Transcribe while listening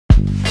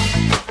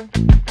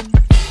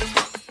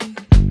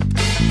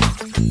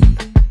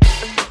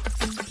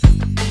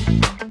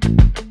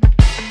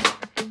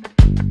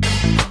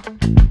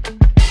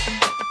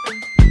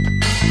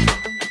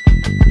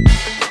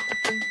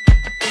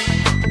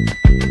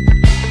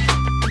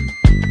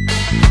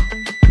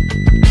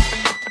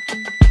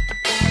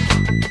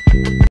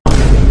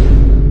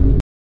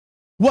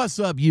What's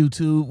up,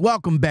 YouTube?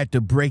 Welcome back to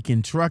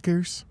Breaking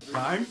Truckers.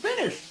 I'm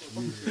finished.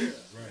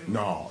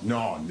 No,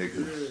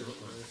 nigga.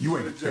 You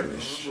ain't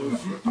finished.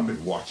 I've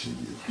been watching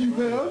you. You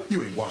have?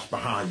 You ain't watched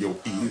behind your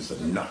ears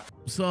enough.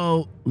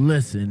 So,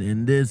 listen,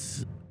 in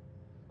this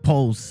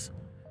post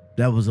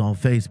that was on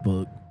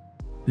Facebook,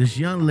 this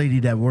young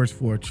lady that works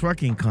for a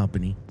trucking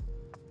company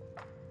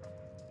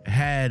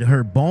had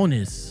her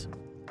bonus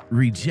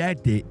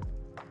rejected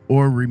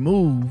or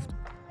removed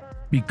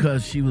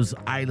because she was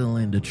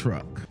idling the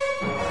truck.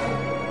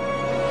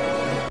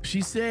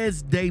 She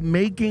says they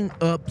making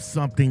up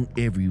something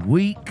every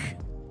week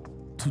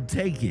to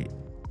take it.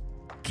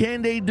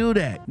 Can they do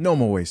that? No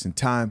more wasting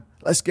time.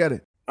 Let's get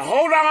it.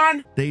 Hold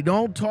on. They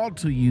don't talk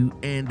to you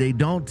and they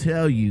don't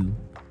tell you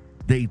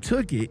they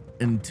took it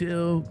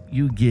until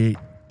you get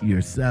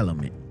your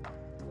settlement.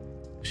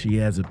 She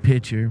has a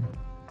picture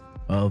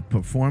of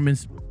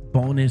performance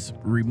bonus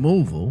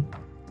removal,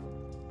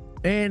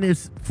 and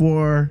it's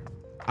for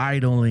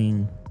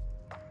idling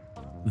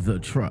the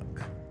truck.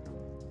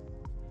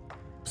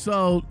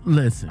 So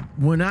listen,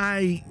 when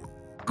I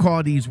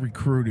call these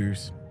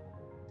recruiters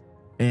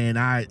and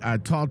I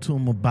talk to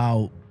them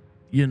about,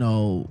 you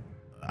know,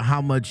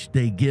 how much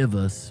they give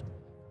us,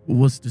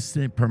 what's the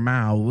cent per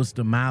mile, what's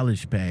the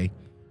mileage pay,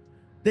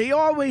 they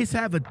always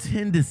have a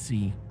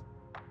tendency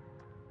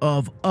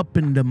of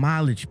upping the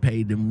mileage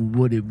pay than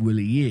what it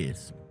really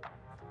is.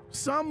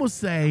 Some will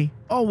say,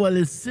 oh, well,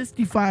 it's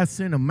 65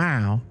 cents a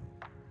mile,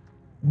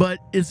 but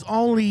it's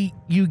only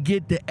you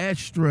get the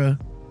extra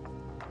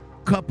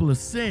couple of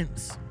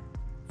cents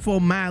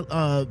for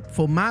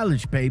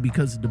mileage pay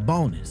because of the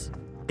bonus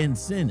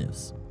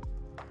incentives.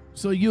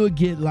 So you'll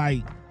get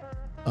like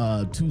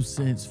 2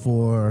 cents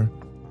for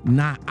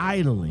not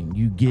idling.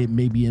 You get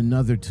maybe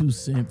another 2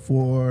 cents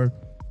for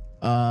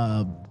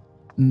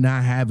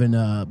not having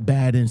a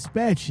bad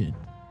inspection.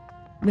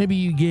 Maybe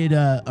you get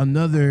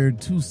another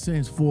 2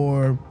 cents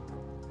for,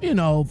 you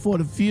know, for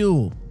the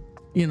fuel,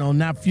 you know,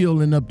 not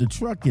fueling up the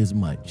truck as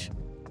much.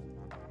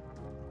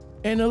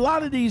 And a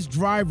lot of these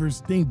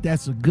drivers think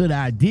that's a good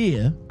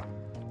idea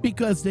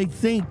because they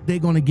think they're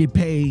going to get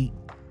paid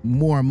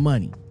more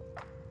money.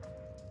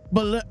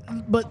 But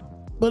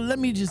let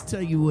me just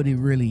tell you what it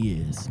really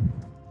is.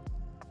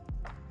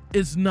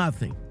 It's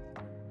nothing.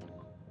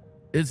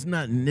 It's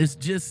nothing. It's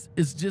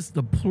just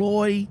a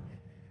ploy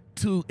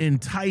to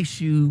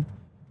entice you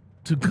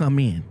to come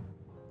in.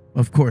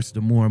 Of course,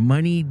 the more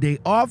money they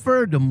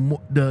offer,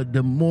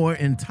 the more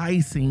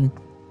enticing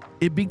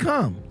it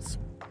becomes.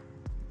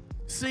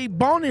 See,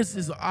 bonus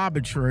is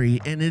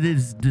arbitrary and it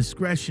is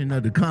discretion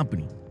of the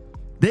company.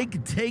 They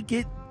can take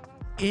it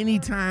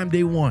anytime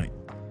they want.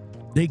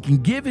 They can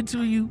give it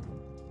to you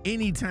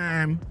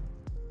anytime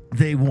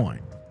they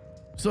want.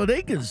 So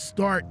they can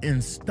start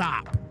and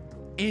stop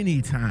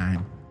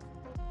anytime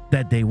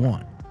that they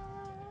want.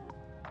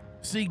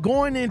 See,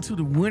 going into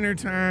the winter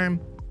time,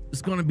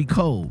 it's going to be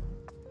cold.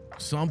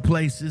 Some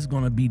places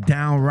going to be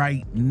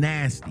downright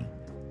nasty.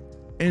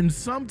 And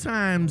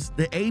sometimes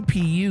the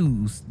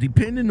APUs,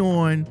 depending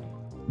on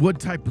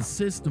what type of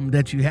system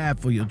that you have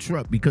for your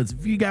truck, because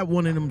if you got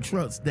one of them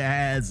trucks that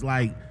has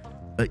like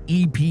an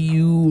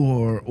EPU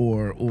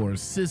or a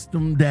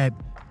system that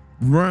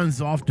runs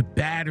off the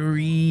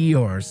battery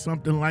or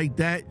something like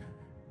that,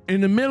 in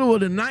the middle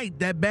of the night,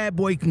 that bad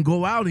boy can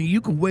go out and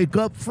you can wake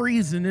up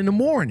freezing in the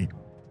morning.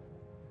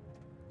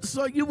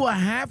 So you will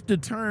have to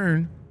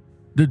turn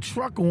the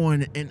truck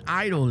on and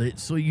idle it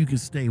so you can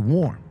stay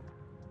warm.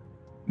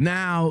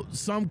 Now,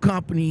 some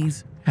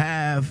companies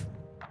have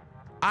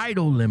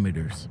idle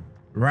limiters,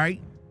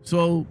 right?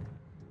 So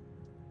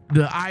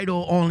the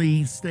idle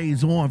only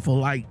stays on for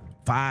like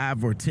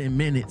 5 or 10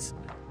 minutes,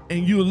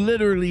 and you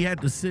literally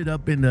have to sit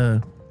up in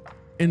the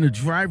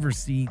driver's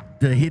seat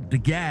to hit the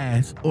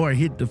gas or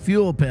hit the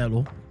fuel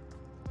pedal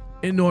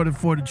in order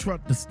for the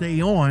truck to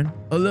stay on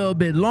a little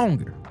bit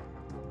longer.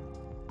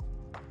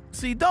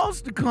 See,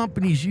 those are the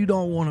companies you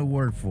don't want to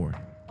work for.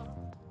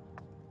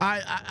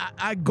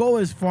 I go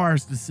as far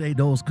as to say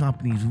those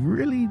companies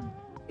really,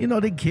 you know,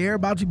 they care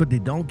about you, but they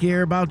don't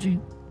care about you,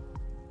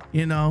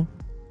 you know.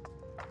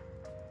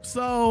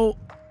 So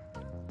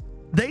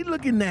they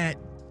looking at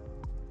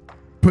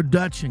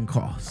production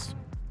costs.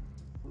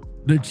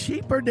 The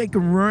cheaper they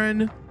can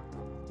run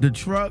the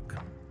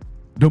truck,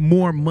 the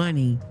more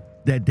money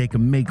that they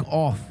can make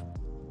off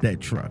that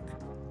truck,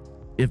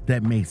 if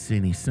that makes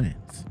any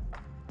sense.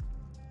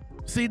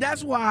 See,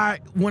 that's why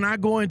when I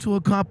go into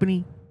a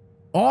company,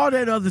 all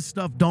that other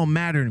stuff don't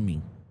matter to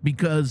me,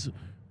 because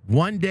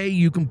one day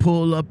you can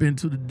pull up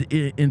into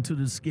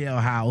the scale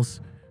house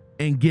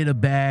and get a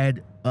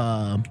bad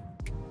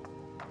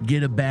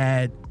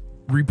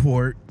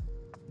report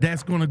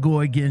that's going to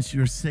go against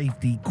your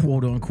safety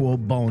quote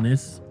unquote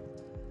bonus.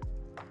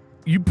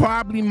 You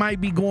probably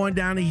might be going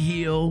down a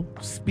hill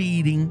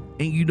speeding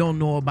and you don't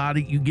know about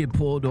it. You get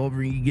pulled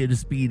over and you get a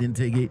speeding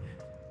ticket.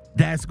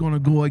 That's going to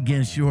go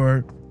against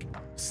your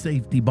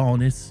safety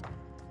bonus.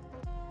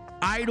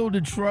 Idle the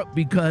truck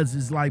because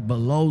it's like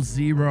below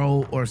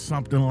zero or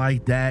something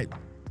like that,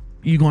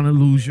 you're going to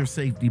lose your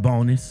safety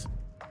bonus.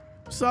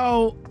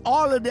 So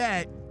all of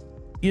that,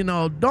 you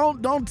know,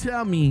 don't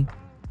tell me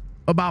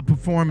about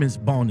performance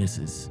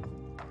bonuses.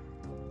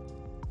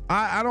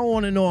 I don't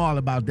want to know all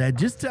about that.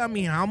 Just tell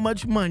me how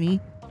much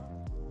money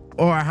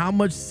or how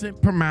much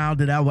cent per mile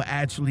that I will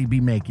actually be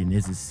making.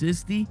 Is it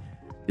 60?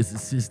 Is it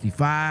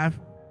 65?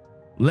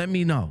 Let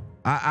me know.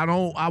 I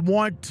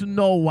want to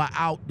know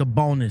without the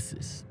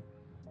bonuses.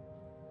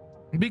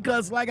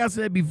 Because like I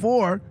said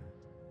before,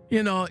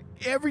 you know,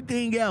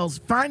 everything else,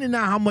 finding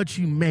out how much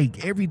you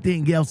make,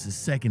 everything else is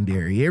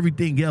secondary.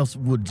 Everything else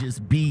will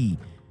just be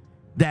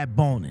that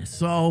bonus.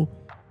 So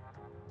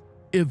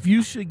if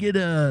you should get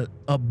a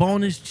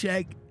bonus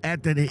check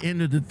after the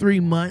end of the 3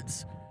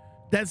 months,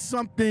 that's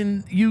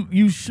something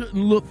you shouldn't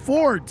look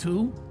forward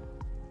to,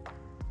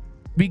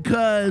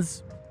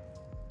 because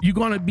you're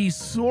going to be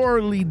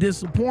sorely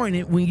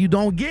disappointed when you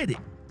don't get it.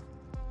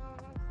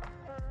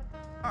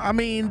 I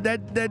mean,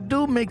 that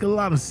do make a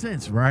lot of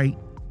sense, right?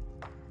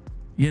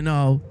 You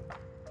know,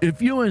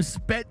 if you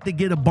expect to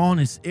get a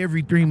bonus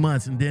every 3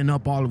 months and then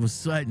all of a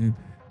sudden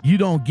you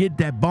don't get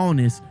that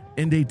bonus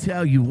and they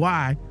tell you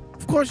why,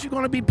 of course you're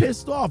going to be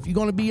pissed off. You're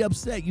going to be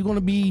upset. You're going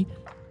to be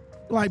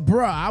like,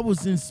 bruh, I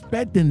was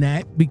expecting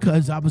that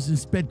because I was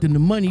expecting the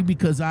money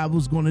because I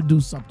was going to do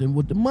something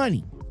with the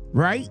money,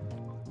 right?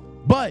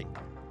 But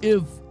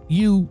if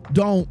you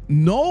don't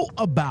know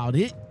about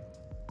it,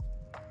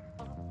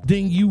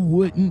 then you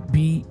wouldn't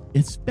be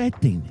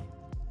expecting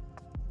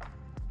it,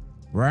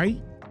 right?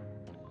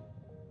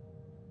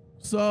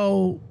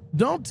 So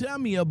don't tell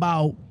me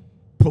about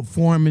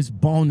performance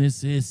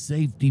bonuses,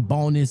 safety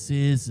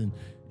bonuses,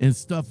 and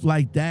stuff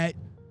like that.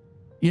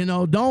 You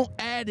know, don't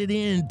add it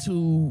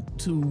into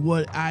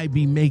what I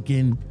be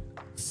making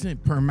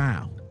cent per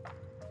mile,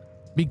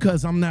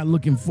 because I'm not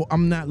looking for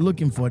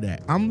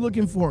that. I'm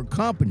looking for a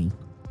company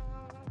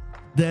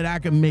that I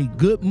can make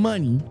good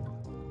money,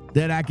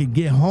 that I can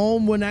get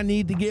home when I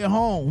need to get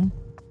home,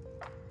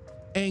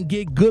 and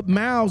get good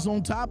miles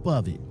on top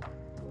of it.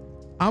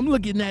 I'm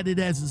looking at it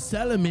as a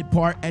settlement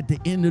part at the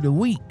end of the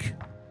week,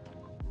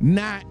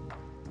 not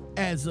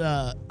as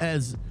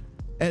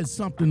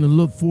something to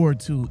look forward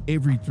to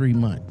every 3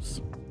 months.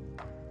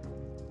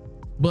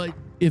 But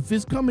if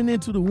it's coming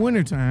into the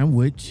wintertime,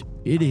 which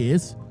it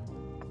is,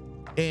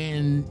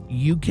 and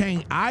you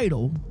can't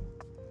idle,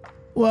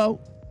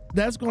 well,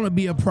 that's going to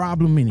be a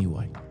problem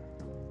anyway,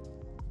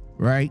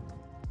 right?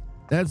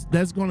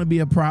 That's going to be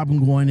a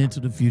problem going into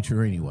the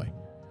future anyway,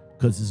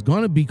 because it's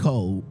going to be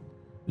cold.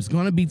 It's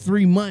going to be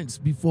 3 months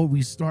before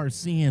we start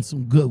seeing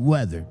some good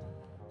weather.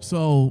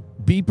 So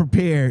be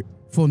prepared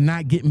for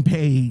not getting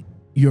paid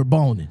your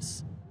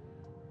bonus.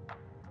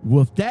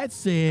 With that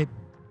said,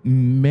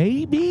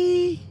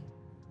 maybe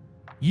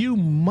you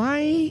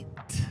might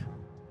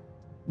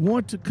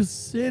want to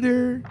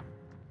consider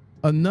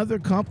another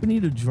company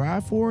to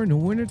drive for in the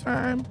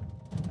wintertime.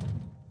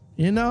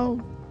 You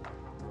know,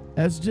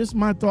 that's just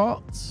my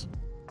thoughts.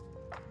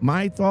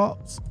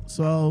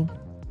 So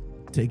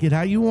take it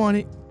how you want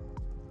it.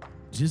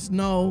 Just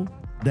know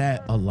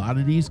that a lot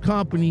of these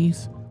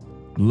companies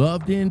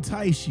love to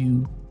entice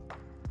you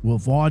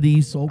with all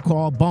these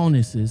so-called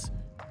bonuses,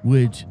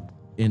 which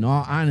in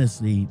all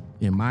honesty,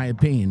 in my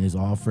opinion, is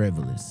all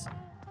frivolous.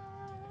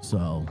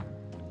 So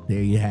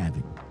there you have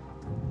it.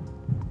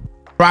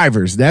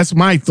 Drivers, that's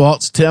my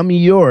thoughts. Tell me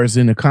yours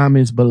in the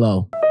comments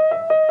below.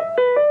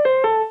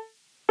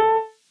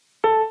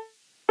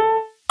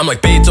 I'm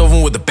like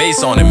Beethoven with the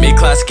bass on it. Made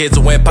classic hits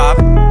that went pop.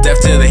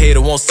 Deaf to the hater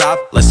won't stop.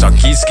 Let's talk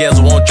keys,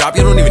 scales won't drop.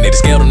 You don't even need a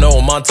scale to know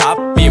I'm on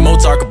top. Me and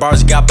Mozart got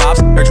bars, you got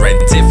bops. Heard you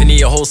writing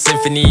Tiffany, a whole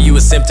symphony. You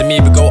a simp to me,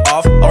 but go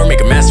off. Or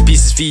making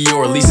masterpieces for you,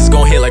 or at least it's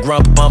gon' hit like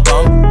rump bum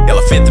bum.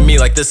 Elephant to me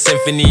like the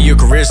symphony. Your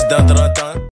career's done done done.